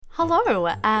Hello,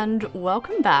 and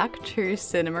welcome back to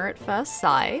Cinema at First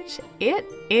Sight. It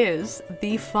is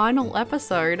the final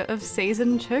episode of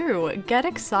Season 2. Get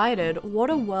excited,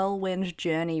 what a whirlwind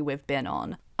journey we've been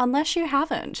on. Unless you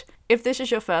haven't. If this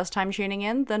is your first time tuning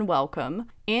in, then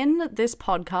welcome. In this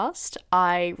podcast,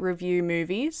 I review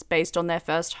movies based on their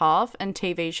first half and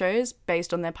TV shows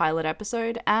based on their pilot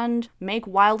episode, and make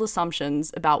wild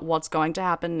assumptions about what's going to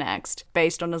happen next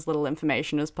based on as little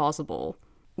information as possible.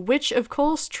 Which, of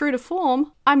course, true to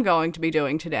form, I'm going to be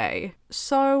doing today.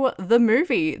 So, the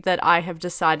movie that I have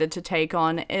decided to take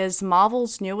on is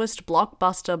Marvel's newest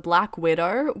blockbuster, Black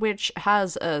Widow, which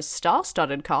has a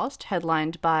star-studded cast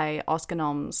headlined by Oscar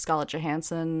nom Scarlett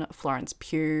Johansson, Florence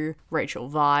Pugh, Rachel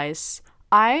Weisz.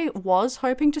 I was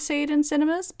hoping to see it in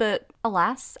cinemas, but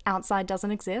alas, outside doesn't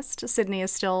exist. Sydney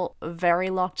is still very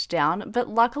locked down, but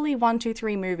luckily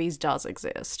 123 Movies does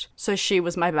exist. So she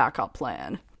was my backup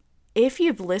plan. If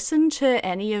you've listened to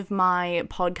any of my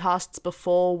podcasts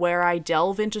before where I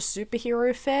delve into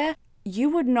superhero fare, you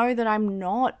would know that I'm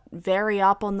not very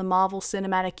up on the Marvel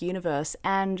Cinematic Universe,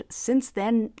 and since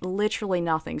then, literally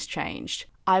nothing's changed.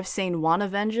 I've seen one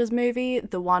Avengers movie,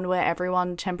 the one where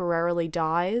everyone temporarily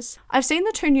dies. I've seen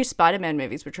the 2 new Spider-Man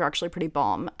movies, which are actually pretty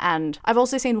bomb, and I've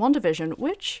also seen WandaVision,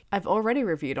 which I've already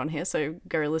reviewed on here, so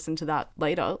go listen to that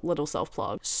later, little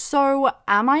self-plug. So,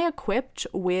 am I equipped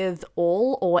with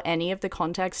all or any of the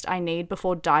context I need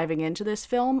before diving into this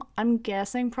film? I'm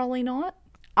guessing probably not.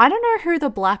 I don't know who the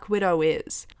Black Widow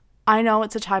is. I know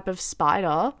it's a type of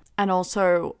spider, and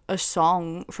also a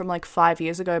song from like 5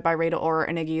 years ago by Rita Ora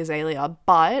and Iggy Azalea,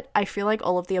 but I feel like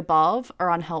all of the above are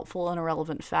unhelpful and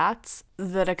irrelevant facts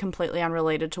that are completely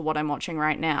unrelated to what I'm watching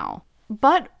right now.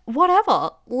 But whatever,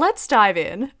 let's dive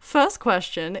in. First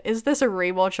question, is this a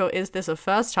rewatch or is this a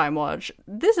first time watch?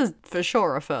 This is for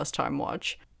sure a first time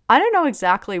watch. I don't know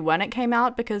exactly when it came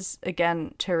out because,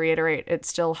 again, to reiterate, it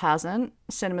still hasn't.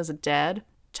 Cinemas are dead.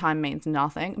 Time means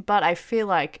nothing, but I feel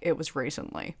like it was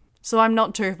recently. So I'm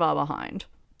not too far behind.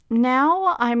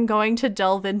 Now I'm going to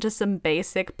delve into some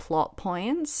basic plot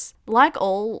points. Like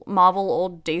all Marvel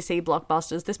or DC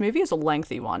blockbusters, this movie is a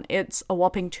lengthy one. It's a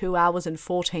whopping 2 hours and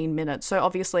 14 minutes, so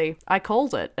obviously I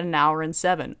called it an hour and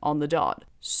 7 on the dot.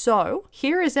 So,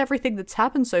 here is everything that's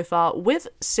happened so far with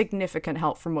significant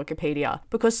help from Wikipedia,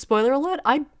 because spoiler alert,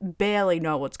 I barely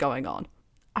know what's going on.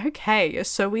 Okay,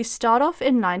 so we start off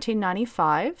in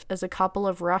 1995 as a couple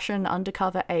of Russian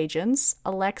undercover agents,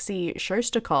 Alexei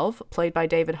Shostakov, played by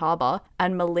David Harbour,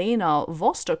 and Melina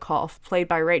Vostokov, played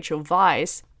by Rachel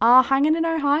Weisz, are hanging in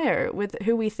Ohio with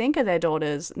who we think are their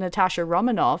daughters, Natasha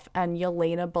Romanoff and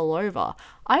Yelena Belova.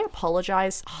 I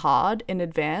apologize hard in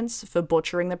advance for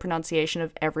butchering the pronunciation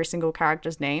of every single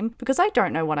character's name, because I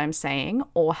don't know what I'm saying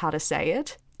or how to say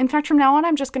it. In fact, from now on,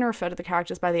 I'm just going to refer to the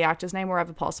characters by the actor's name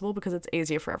wherever possible because it's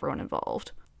easier for everyone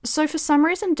involved. So for some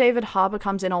reason, David Harbour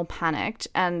comes in all panicked,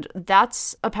 and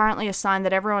that's apparently a sign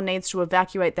that everyone needs to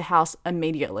evacuate the house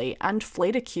immediately and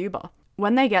flee to Cuba.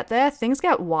 When they get there, things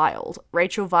get wild.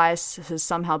 Rachel Weisz has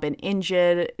somehow been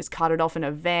injured, is carted off in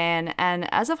a van,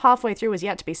 and as of halfway through is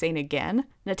yet to be seen again.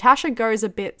 Natasha goes a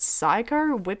bit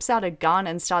psycho, whips out a gun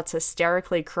and starts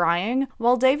hysterically crying,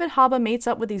 while David Harbour meets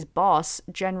up with his boss,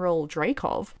 General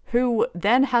Dreykov, who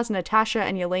then has Natasha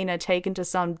and Yelena taken to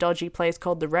some dodgy place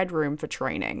called the Red Room for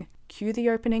training. Cue the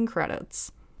opening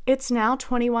credits. It's now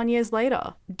 21 years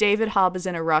later. David Harbour's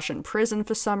in a Russian prison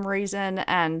for some reason,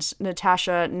 and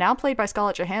Natasha, now played by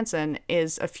Scarlett Johansson,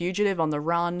 is a fugitive on the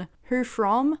run. Who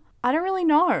from? I don't really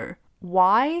know.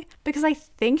 Why? Because I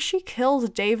think she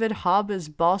killed David Harbour's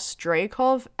boss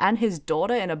Dreykov and his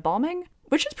daughter in a bombing?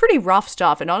 Which is pretty rough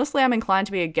stuff, and honestly I'm inclined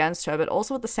to be against her, but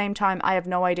also at the same time I have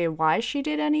no idea why she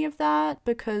did any of that,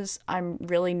 because I'm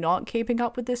really not keeping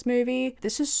up with this movie.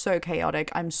 This is so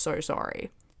chaotic, I'm so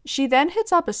sorry. She then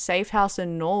hits up a safe house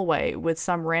in Norway with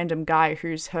some random guy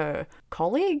who's her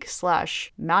colleague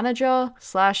 / manager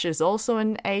 / is also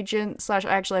an agent / I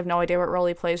actually have no idea what role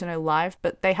he plays in her life,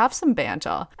 but they have some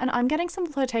banter. And I'm getting some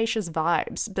flirtatious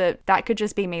vibes, but that could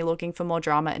just be me looking for more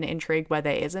drama and intrigue where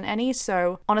there isn't any,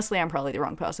 so honestly I'm probably the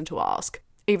wrong person to ask.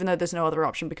 Even though there's no other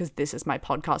option because this is my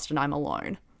podcast and I'm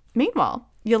alone. Meanwhile,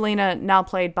 Yelena, now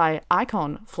played by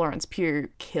icon Florence Pugh,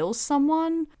 kills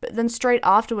someone, but then straight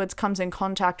afterwards comes in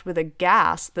contact with a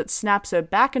gas that snaps her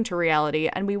back into reality,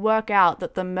 and we work out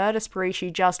that the murder spree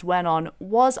she just went on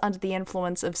was under the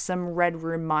influence of some Red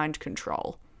Room mind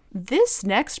control. This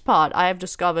next part I have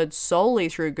discovered solely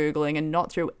through Googling and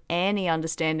not through any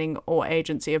understanding or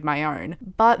agency of my own.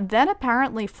 But then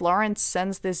apparently Florence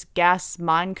sends this gas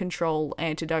mind control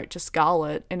antidote to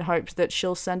Scarlet in hopes that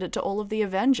she'll send it to all of the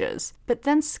Avengers. But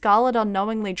then Scarlet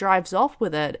unknowingly drives off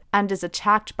with it and is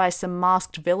attacked by some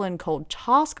masked villain called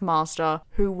Taskmaster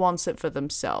who wants it for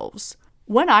themselves.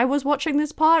 When I was watching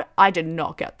this part, I did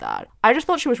not get that. I just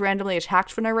thought she was randomly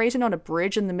attacked for no reason on a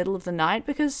bridge in the middle of the night,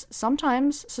 because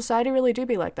sometimes society really do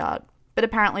be like that. But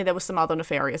apparently there was some other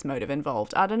nefarious motive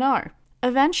involved. I don't know.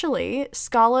 Eventually,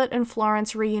 Scarlet and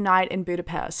Florence reunite in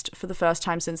Budapest for the first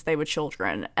time since they were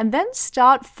children, and then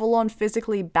start full-on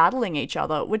physically battling each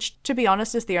other, which, to be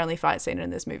honest, is the only fight scene in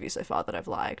this movie so far that I've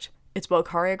liked. It's well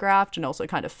choreographed and also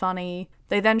kind of funny.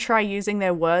 They then try using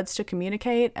their words to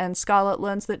communicate, and Scarlet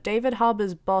learns that David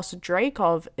Harbour's boss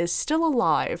Dreykov is still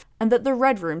alive, and that the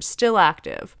Red Room's still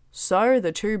active. So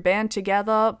the two band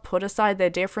together, put aside their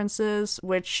differences,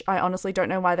 which I honestly don't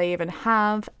know why they even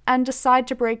have, and decide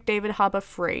to break David Harbour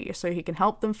free so he can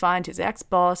help them find his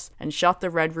ex-boss and shut the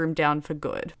Red Room down for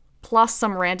good. Plus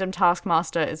some random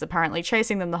Taskmaster is apparently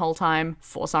chasing them the whole time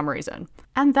for some reason.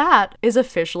 And that is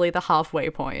officially the halfway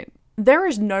point. There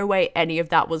is no way any of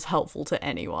that was helpful to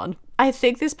anyone. I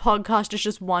think this podcast is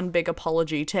just one big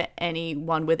apology to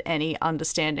anyone with any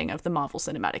understanding of the Marvel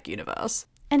Cinematic Universe.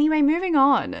 Anyway, moving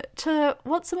on to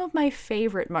what some of my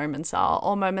favourite moments are,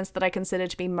 or moments that I consider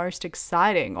to be most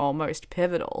exciting or most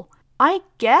pivotal. I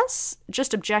guess,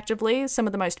 just objectively, some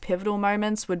of the most pivotal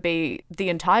moments would be the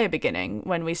entire beginning,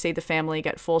 when we see the family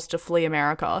get forced to flee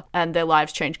America and their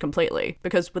lives change completely,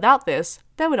 because without this,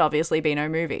 there would obviously be no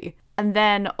movie. And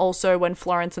then also when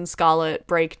Florence and Scarlet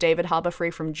break David Harbour free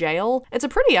from jail. It's a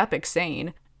pretty epic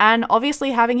scene. And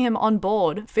obviously having him on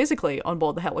board, physically on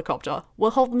board the helicopter,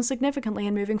 will help them significantly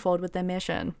in moving forward with their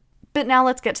mission. But now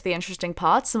let's get to the interesting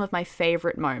parts, some of my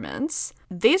favourite moments.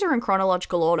 These are in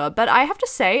chronological order, but I have to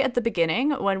say at the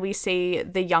beginning, when we see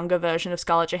the younger version of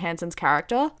Scarlett Johansson's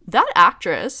character, that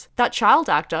actress, that child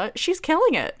actor, she's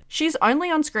killing it. She's only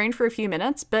on screen for a few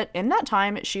minutes, but in that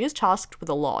time, she is tasked with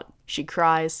a lot. She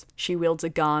cries, she wields a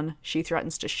gun, she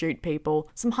threatens to shoot people,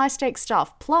 some high-stakes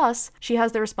stuff. Plus, she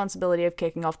has the responsibility of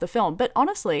kicking off the film, but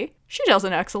honestly, she does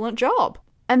an excellent job.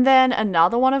 And then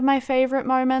another one of my favourite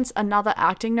moments, another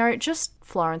acting note, just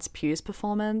Florence Pugh's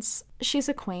performance. She's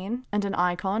a queen and an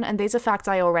icon, and these are facts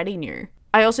I already knew.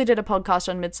 I also did a podcast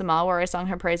on Midsommar where I sung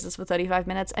her praises for 35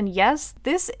 minutes, and yes,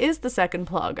 this is the second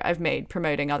plug I've made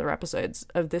promoting other episodes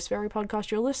of this very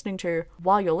podcast you're listening to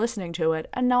while you're listening to it,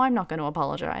 and no, I'm not going to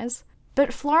apologise.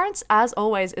 But Florence, as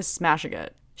always, is smashing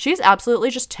it. She's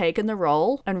absolutely just taken the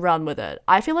role and run with it.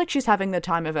 I feel like she's having the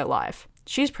time of her life.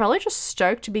 She's probably just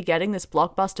stoked to be getting this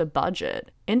blockbuster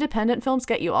budget. Independent films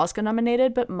get you Oscar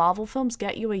nominated, but Marvel films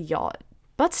get you a yacht.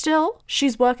 But still,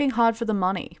 she's working hard for the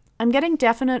money. I'm getting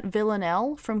definite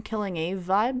Villanelle from Killing Eve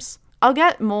vibes. I'll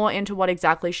get more into what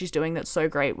exactly she's doing that's so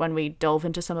great when we delve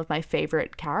into some of my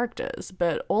favourite characters,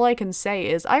 but all I can say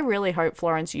is I really hope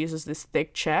Florence uses this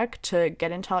thick check to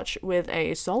get in touch with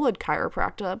a solid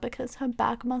chiropractor, because her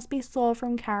back must be sore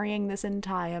from carrying this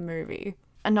entire movie.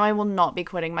 And no, I will not be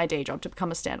quitting my day job to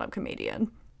become a stand-up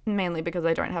comedian. Mainly because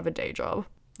I don't have a day job.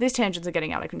 These tangents are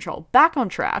getting out of control. Back on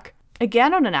track.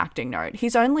 Again on an acting note,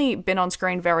 he's only been on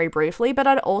screen very briefly, but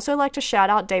I'd also like to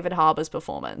shout out David Harbour's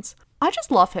performance. I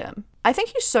just love him. I think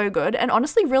he's so good and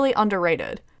honestly really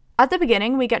underrated. At the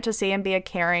beginning, we get to see him be a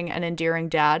caring and endearing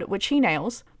dad, which he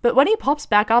nails, but when he pops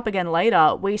back up again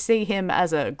later, we see him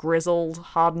as a grizzled,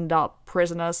 hardened-up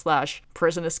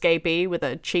prisoner/prison escapee with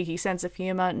a cheeky sense of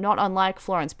humour, not unlike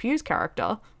Florence Pugh's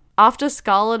character. After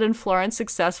Scarlett and Florence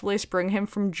successfully spring him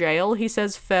from jail, he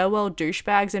says farewell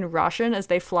douchebags in Russian as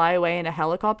they fly away in a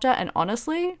helicopter, and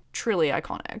honestly, truly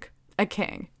iconic. A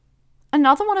king.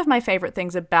 Another one of my favourite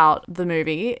things about the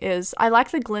movie is I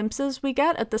like the glimpses we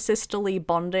get at the sisterly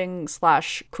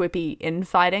bonding/quippy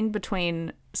infighting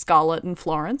between Scarlett and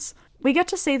Florence. We get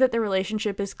to see that the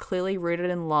relationship is clearly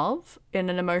rooted in love in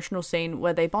an emotional scene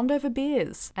where they bond over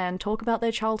beers and talk about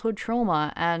their childhood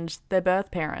trauma and their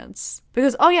birth parents.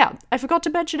 Because, oh yeah, I forgot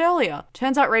to mention earlier,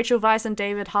 turns out Rachel Weisz and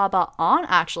David Harbour aren't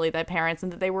actually their parents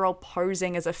and that they were all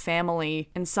posing as a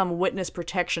family in some witness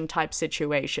protection type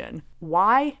situation.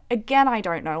 Why? Again, I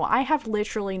don't know. I have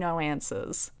literally no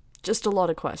answers. Just a lot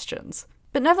of questions.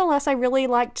 But nevertheless, I really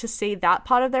like to see that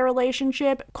part of their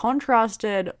relationship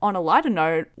contrasted, on a lighter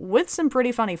note, with some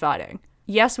pretty funny fighting.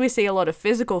 Yes, we see a lot of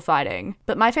physical fighting,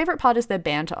 but my favourite part is their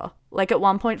banter. Like at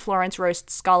one point, Florence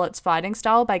roasts Scarlett's fighting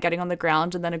style by getting on the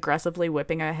ground and then aggressively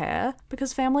whipping her hair,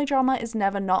 because family drama is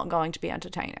never not going to be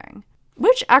entertaining.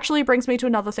 Which actually brings me to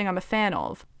another thing I'm a fan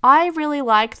of. I really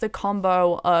like the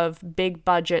combo of big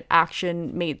budget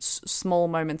action meets small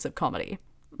moments of comedy.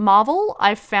 Marvel,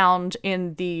 I've found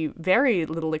in the very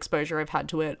little exposure I've had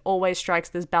to it, always strikes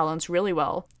this balance really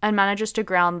well and manages to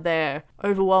ground their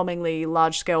overwhelmingly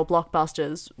large-scale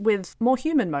blockbusters with more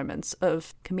human moments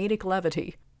of comedic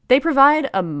levity. They provide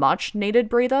a much-needed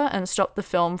breather and stop the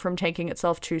film from taking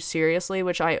itself too seriously,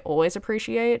 which I always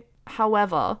appreciate.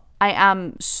 However, I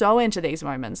am so into these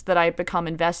moments that I become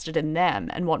invested in them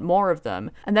and want more of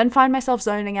them, and then find myself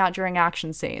zoning out during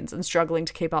action scenes and struggling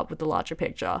to keep up with the larger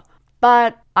picture.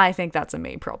 But I think that's a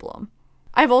me problem.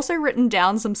 I've also written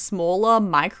down some smaller,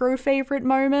 micro-favorite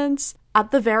moments.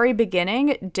 At the very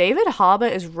beginning, David Harbour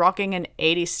is rocking an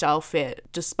 80s style fit,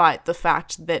 despite the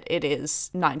fact that it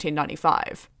is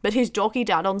 1995. But his dorky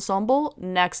dad ensemble,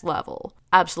 next level.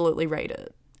 Absolutely rate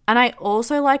it. And I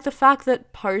also like the fact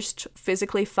that post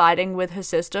physically fighting with her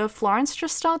sister, Florence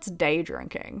just starts day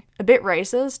drinking. A bit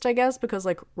racist, I guess, because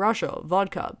Russia,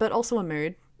 vodka, but also a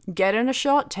mood. Get in a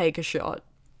shot, take a shot.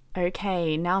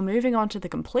 Okay, now moving on to the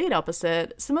complete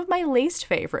opposite, some of my least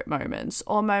favourite moments,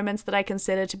 or moments that I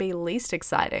consider to be least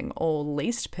exciting or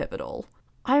least pivotal.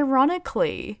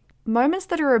 Ironically, moments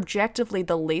that are objectively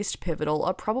the least pivotal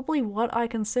are probably what I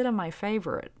consider my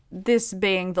favourite. This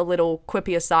being the little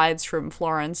quippy asides from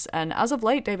Florence and, as of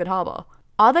late, David Harbour.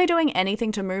 Are they doing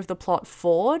anything to move the plot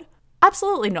forward?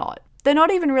 Absolutely not. They're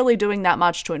not even really doing that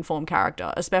much to inform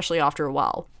character, especially after a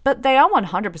while. But they are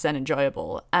 100%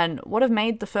 enjoyable, and would have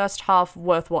made the first half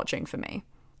worth watching for me.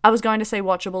 I was going to say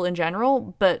watchable in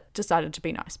general, but decided to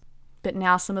be nice. But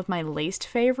now some of my least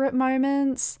favourite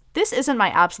moments. This isn't my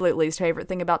absolute least favourite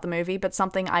thing about the movie, but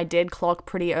something I did clock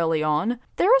pretty early on.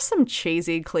 There are some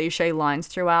cheesy cliche lines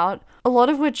throughout, a lot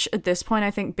of which at this point I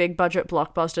think big budget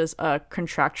blockbusters are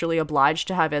contractually obliged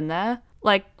to have in there.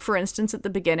 For instance, at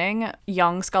the beginning,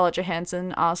 young Scarlett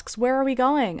Johansson asks, "Where are we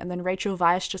going?" And then Rachel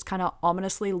Weisz just kind of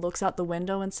ominously looks out the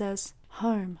window and says,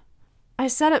 "Home." I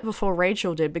said it before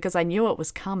Rachel did because I knew it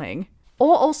was coming.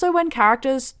 Or also when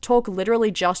characters talk literally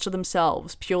just to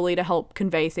themselves, purely to help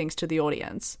convey things to the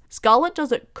audience. Scarlett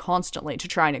does it constantly to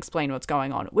try and explain what's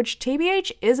going on, which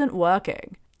TBH isn't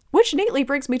working. Which neatly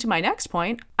brings me to my next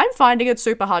point. I'm finding it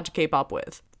super hard to keep up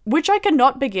with. Which I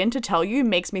cannot begin to tell you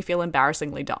makes me feel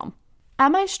embarrassingly dumb.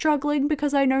 Am I struggling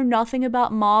because I know nothing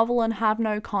about Marvel and have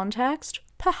no context?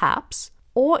 Perhaps.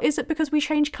 Or is it because we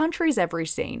change countries every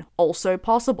scene? Also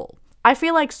possible. I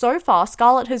feel like so far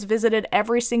Scarlett has visited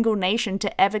every single nation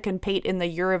to ever compete in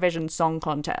the Eurovision Song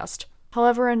Contest.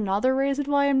 However, another reason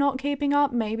why I'm not keeping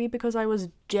up, maybe because I was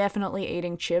definitely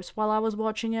eating chips while I was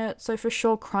watching it, so for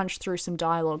sure crunched through some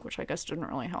dialogue, which I guess didn't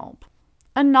really help.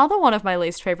 Another one of my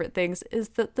least favourite things is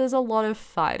that there's a lot of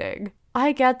fighting.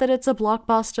 I get that it's a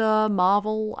blockbuster,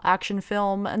 Marvel, action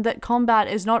film, and that combat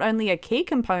is not only a key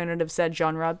component of said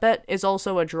genre, but is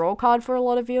also a draw card for a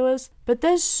lot of viewers. But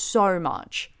there's so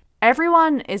much.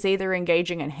 Everyone is either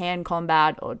engaging in hand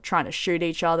combat, or trying to shoot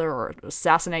each other, or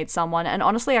assassinate someone, and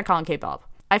honestly, I can't keep up.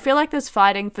 I feel like there's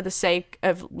fighting for the sake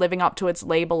of living up to its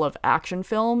label of action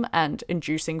film and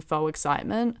inducing faux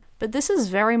excitement, but this has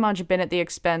very much been at the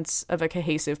expense of a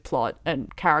cohesive plot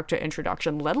and character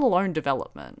introduction, let alone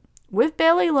development. We've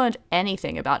barely learned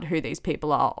anything about who these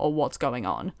people are or what's going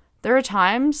on. There are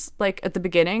times, at the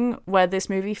beginning, where this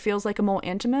movie feels like a more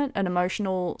intimate and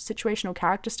emotional situational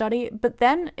character study, but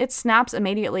then it snaps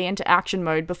immediately into action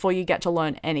mode before you get to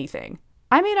learn anything.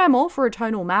 I mean, I'm all for a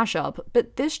tonal mashup,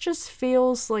 but this just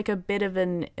feels like a bit of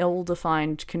an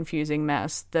ill-defined, confusing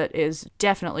mess that is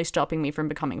definitely stopping me from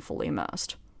becoming fully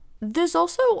immersed. There's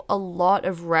also a lot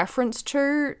of reference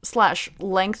to, /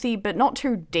 lengthy but not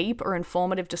too deep or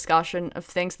informative discussion of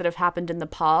things that have happened in the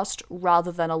past,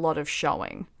 rather than a lot of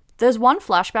showing. There's one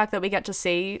flashback that we get to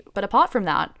see, but apart from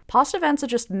that, past events are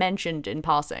just mentioned in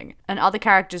passing, and other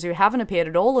characters who haven't appeared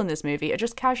at all in this movie are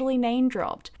just casually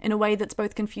name-dropped, in a way that's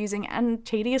both confusing and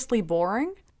tediously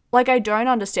boring. I don't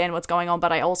understand what's going on,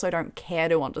 but I also don't care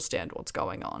to understand what's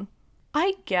going on.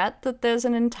 I get that there's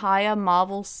an entire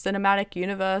Marvel Cinematic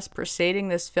Universe preceding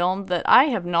this film that I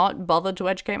have not bothered to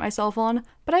educate myself on,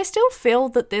 but I still feel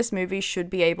that this movie should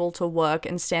be able to work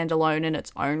and stand alone in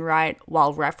its own right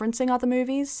while referencing other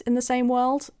movies in the same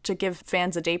world to give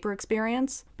fans a deeper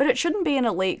experience, but it shouldn't be an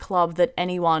elite club that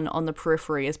anyone on the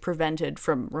periphery is prevented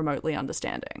from remotely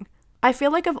understanding. I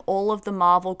feel like of all of the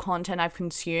Marvel content I've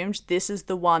consumed, this is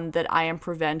the one that I am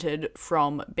prevented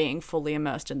from being fully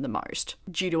immersed in the most,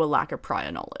 due to a lack of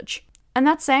prior knowledge. And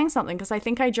that's saying something, because I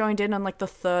think I joined in on the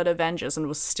third Avengers and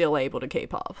was still able to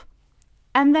keep up.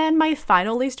 And then my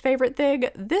final least favorite thing,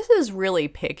 this is really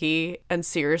picky and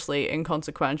seriously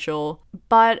inconsequential,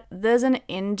 but there's an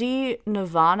indie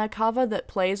Nirvana cover that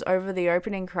plays over the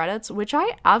opening credits, which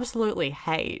I absolutely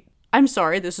hate. I'm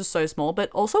sorry, this is so small, but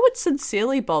also it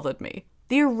sincerely bothered me.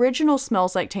 The original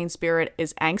Smells Like Teen Spirit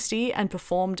is angsty and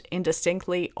performed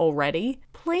indistinctly already.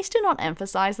 Please do not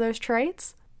emphasize those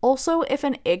traits. Also, if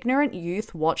an ignorant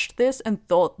youth watched this and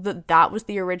thought that that was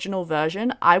the original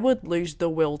version, I would lose the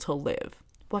will to live.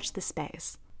 Watch this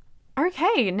space.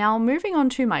 Okay, now moving on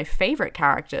to my favorite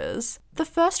characters. The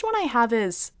first one I have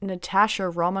is Natasha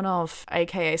Romanoff,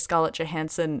 aka Scarlett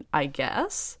Johansson, I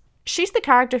guess. She's the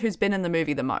character who's been in the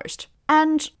movie the most.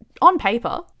 And on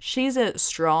paper, she's a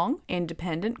strong,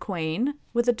 independent queen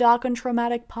with a dark and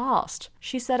traumatic past.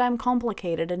 She said, I'm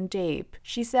complicated and deep.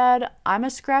 She said, I'm a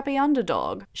scrappy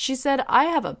underdog. She said, I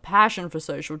have a passion for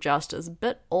social justice,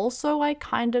 but also I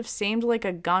kind of seemed like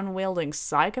a gun-wielding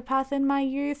psychopath in my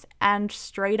youth and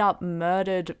straight up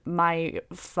murdered my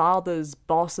father's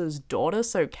boss's daughter,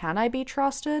 so can I be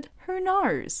trusted? Who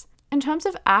knows? In terms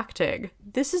of acting,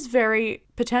 this is very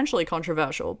potentially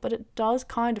controversial, but it does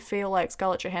kind of feel like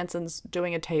Scarlett Johansson's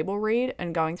doing a table read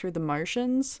and going through the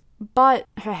motions. But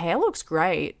her hair looks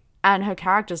great, and her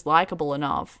character's likable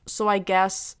enough, so I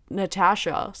guess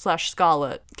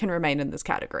Natasha/Scarlett can remain in this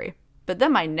category. But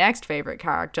then my next favorite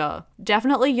character,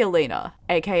 definitely Yelena,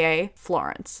 aka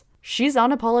Florence. She's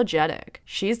unapologetic.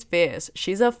 She's fierce.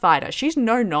 She's a fighter. She's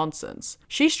no nonsense.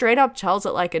 She straight up tells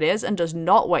it like it is and does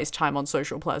not waste time on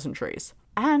social pleasantries.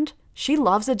 And she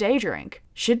loves a day drink.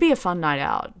 Should be a fun night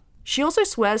out. She also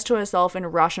swears to herself in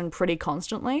Russian pretty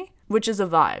constantly, which is a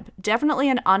vibe. Definitely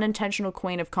an unintentional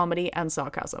queen of comedy and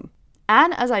sarcasm.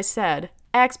 And as I said,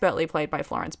 expertly played by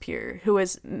Florence Pugh, who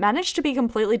has managed to be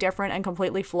completely different and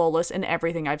completely flawless in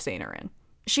everything I've seen her in.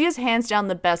 She is hands down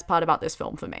the best part about this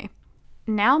film for me.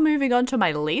 Now moving on to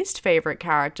my least favorite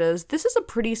characters, this is a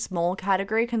pretty small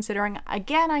category considering,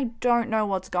 again, I don't know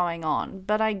what's going on,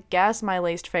 but I guess my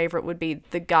least favorite would be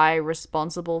the guy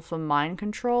responsible for mind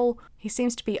control. He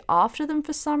seems to be after them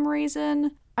for some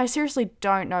reason. I seriously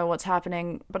don't know what's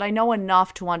happening, but I know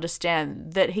enough to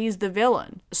understand that he's the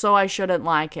villain, so I shouldn't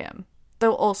like him.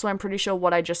 Though also I'm pretty sure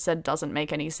what I just said doesn't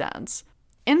make any sense.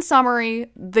 In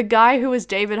summary, the guy who is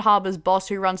David Harbour's boss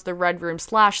who runs the Red Room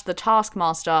 / the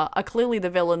Taskmaster are clearly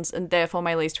the villains and therefore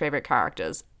my least favourite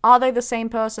characters. Are they the same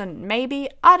person? Maybe?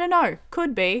 I don't know.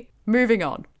 Could be. Moving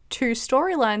on. 2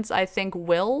 storylines I think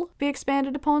will be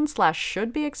expanded upon /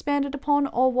 should be expanded upon,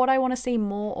 or what I want to see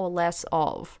more or less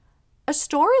of. A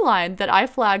storyline that I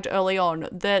flagged early on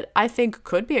that I think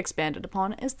could be expanded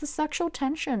upon is the sexual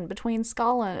tension between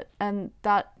Scarlett and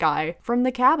that guy from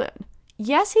the cabin.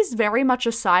 Yes, he's very much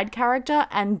a side character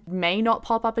and may not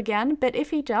pop up again, but if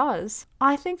he does,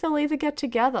 I think they'll either get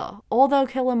together or they'll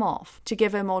kill him off to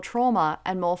give him more trauma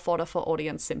and more fodder for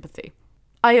audience sympathy.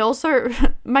 I also,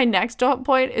 my next dot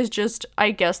point is just, I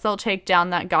guess they'll take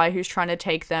down that guy who's trying to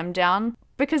take them down.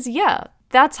 Because yeah,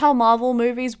 that's how Marvel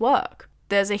movies work.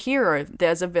 There's a hero,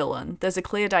 there's a villain. There's a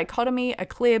clear dichotomy, a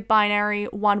clear binary,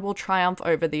 one will triumph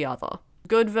over the other.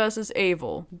 Good versus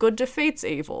evil. Good defeats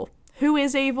evil. Who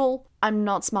is evil? I'm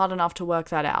not smart enough to work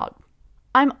that out.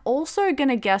 I'm also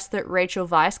gonna guess that Rachel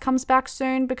Weisz comes back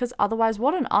soon because otherwise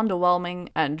what an underwhelming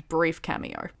and brief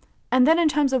cameo. And then in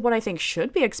terms of what I think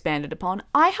should be expanded upon,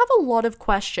 I have a lot of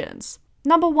questions.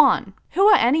 Number 1, who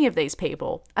are any of these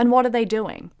people? And what are they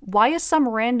doing? Why is some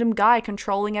random guy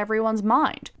controlling everyone's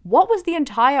mind? What was the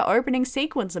entire opening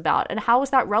sequence about and how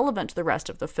is that relevant to the rest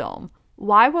of the film?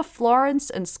 Why were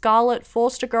Florence and Scarlett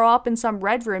forced to grow up in some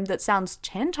red room that sounds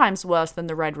 10 times worse than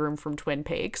the red room from Twin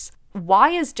Peaks? Why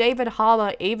is David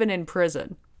Harbour even in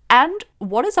prison? And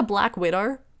what is a Black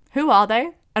Widow? Who are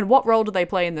they? And what role do they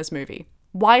play in this movie?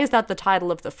 Why is that the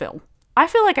title of the film? I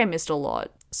feel like I missed a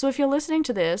lot. So if you're listening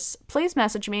to this, please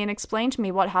message me and explain to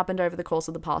me what happened over the course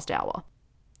of the past hour.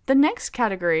 The next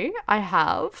category I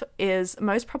have is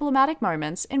most problematic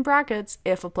moments, in brackets,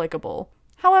 if applicable.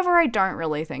 However, I don't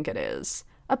really think it is.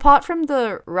 Apart from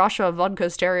the Russia vodka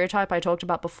stereotype I talked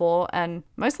about before, and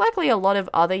most likely a lot of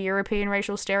other European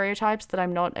racial stereotypes that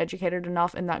I'm not educated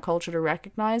enough in that culture to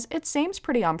recognize, it seems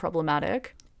pretty unproblematic.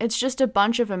 It's just a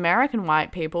bunch of American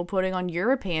white people putting on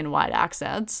European white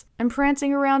accents and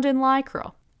prancing around in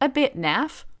lycra. A bit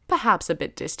naff, perhaps a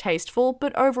bit distasteful,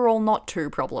 but overall not too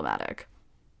problematic.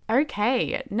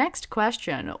 Okay, next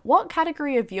question. What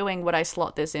category of viewing would I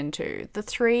slot this into? The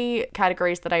 3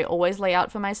 categories that I always lay out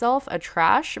for myself are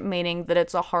trash, meaning that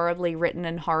it's a horribly written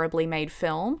and horribly made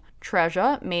film,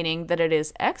 treasure, meaning that it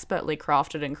is expertly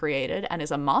crafted and created and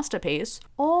is a masterpiece,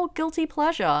 or guilty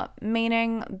pleasure,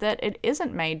 meaning that it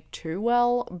isn't made too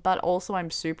well, but also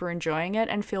I'm super enjoying it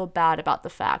and feel bad about the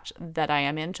fact that I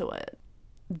am into it.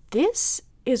 This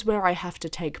is where I have to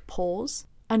take pause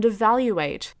and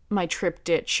evaluate my trip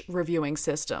ditch reviewing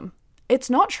system. It's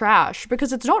not trash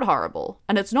because it's not horrible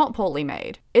and it's not poorly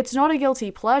made. It's not a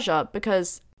guilty pleasure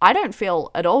because I don't feel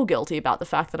at all guilty about the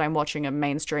fact that I'm watching a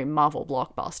mainstream Marvel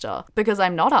blockbuster because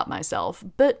I'm not up myself,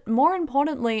 but more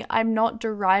importantly, I'm not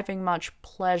deriving much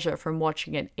pleasure from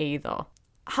watching it either.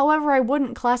 However, I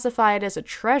wouldn't classify it as a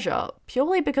treasure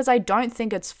purely because I don't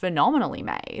think it's phenomenally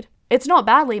made. It's not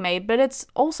badly made, but it's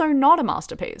also not a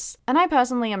masterpiece. And I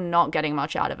personally am not getting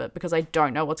much out of it because I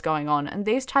don't know what's going on, and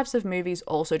these types of movies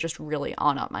also just really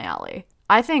aren't up my alley.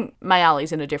 I think my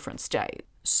alley's in a different state.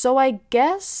 So I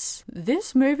guess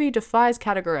this movie defies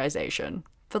categorization.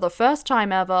 For the first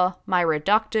time ever, my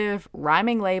reductive,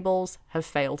 rhyming labels have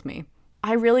failed me.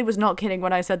 I really was not kidding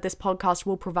when I said this podcast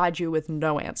will provide you with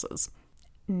no answers.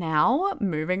 Now,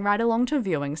 moving right along to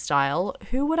viewing style,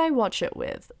 who would I watch it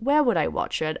with? Where would I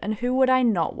watch it? And who would I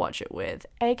not watch it with?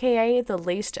 AKA the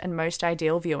least and most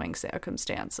ideal viewing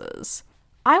circumstances.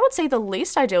 I would say the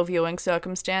least ideal viewing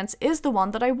circumstance is the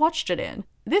one that I watched it in,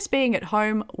 this being at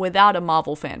home without a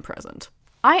Marvel fan present.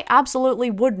 I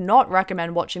absolutely would not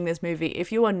recommend watching this movie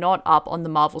if you are not up on the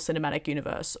Marvel Cinematic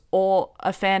Universe, or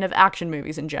a fan of action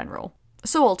movies in general.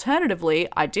 So alternatively,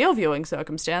 ideal viewing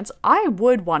circumstance, I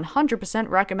would 100%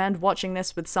 recommend watching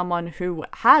this with someone who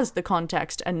has the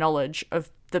context and knowledge of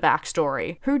the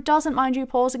backstory, who doesn't mind you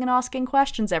pausing and asking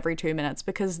questions every 2 minutes,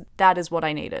 because that is what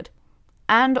I needed.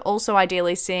 And also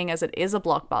ideally, seeing as it is a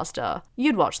blockbuster,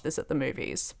 you'd watch this at the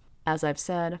movies. As I've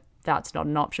said, that's not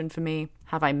an option for me.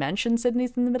 Have I mentioned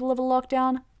Sydney's in the middle of a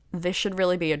lockdown? This should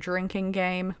really be a drinking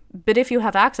game, but if you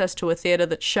have access to a theatre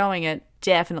that's showing it,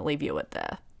 definitely view it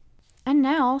there. And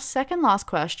now, second last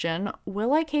question,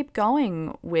 will I keep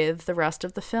going with the rest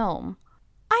of the film?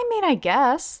 I mean, I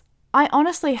guess. I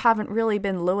honestly haven't really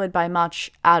been lured by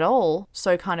much at all,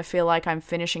 so kind of feel like I'm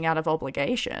finishing out of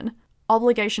obligation.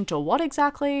 Obligation to what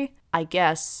exactly? I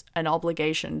guess an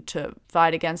obligation to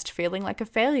fight against feeling like a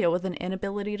failure with an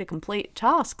inability to complete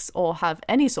tasks or have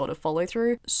any sort of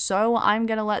follow-through, so I'm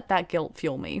gonna let that guilt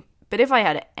fuel me. But if I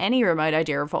had any remote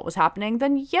idea of what was happening,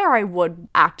 then yeah, I would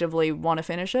actively want to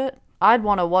finish it. I'd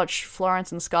want to watch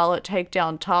Florence and Scarlet take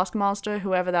down Taskmaster,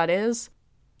 whoever that is.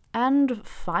 And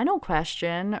final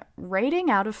question, rating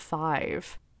out of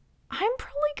 5. I'm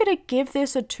probably going to give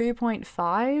this a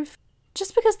 2.5,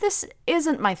 just because this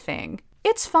isn't my thing.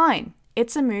 It's fine.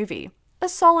 It's a movie. A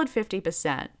solid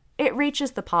 50%. It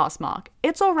reaches the pass mark.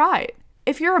 It's alright.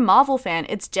 If you're a Marvel fan,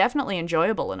 it's definitely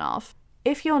enjoyable enough.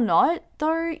 If you're not,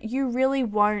 though, you really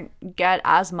won't get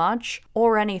as much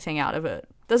or anything out of it.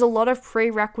 There's a lot of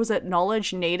prerequisite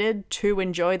knowledge needed to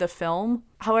enjoy the film.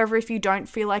 However, if you don't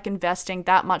feel like investing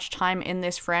that much time in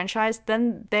this franchise,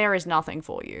 then there is nothing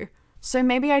for you. So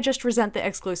maybe I just resent the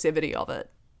exclusivity of it.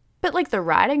 But like, the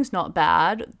writing's not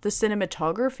bad, the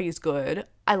cinematography's good,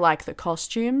 I like the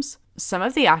costumes, some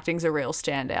of the acting's a real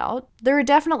standout. There are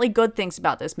definitely good things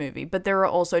about this movie, but there are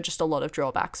also just a lot of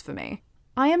drawbacks for me.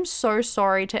 I am so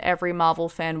sorry to every Marvel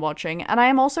fan watching, and I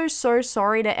am also so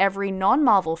sorry to every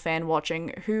non-Marvel fan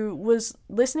watching who was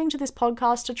listening to this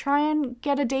podcast to try and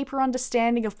get a deeper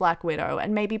understanding of Black Widow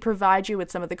and maybe provide you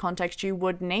with some of the context you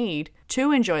would need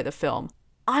to enjoy the film.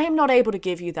 I am not able to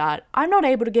give you that. I'm not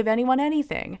able to give anyone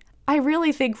anything. I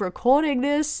really think recording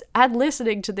this and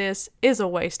listening to this is a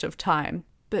waste of time.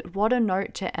 But what a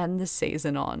note to end the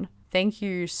season on. Thank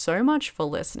you so much for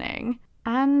listening,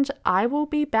 and I will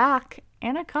be back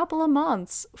in a couple of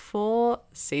months for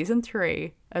season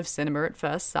 3 of Cinema at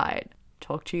First Sight.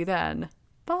 Talk to you then.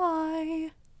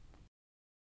 Bye!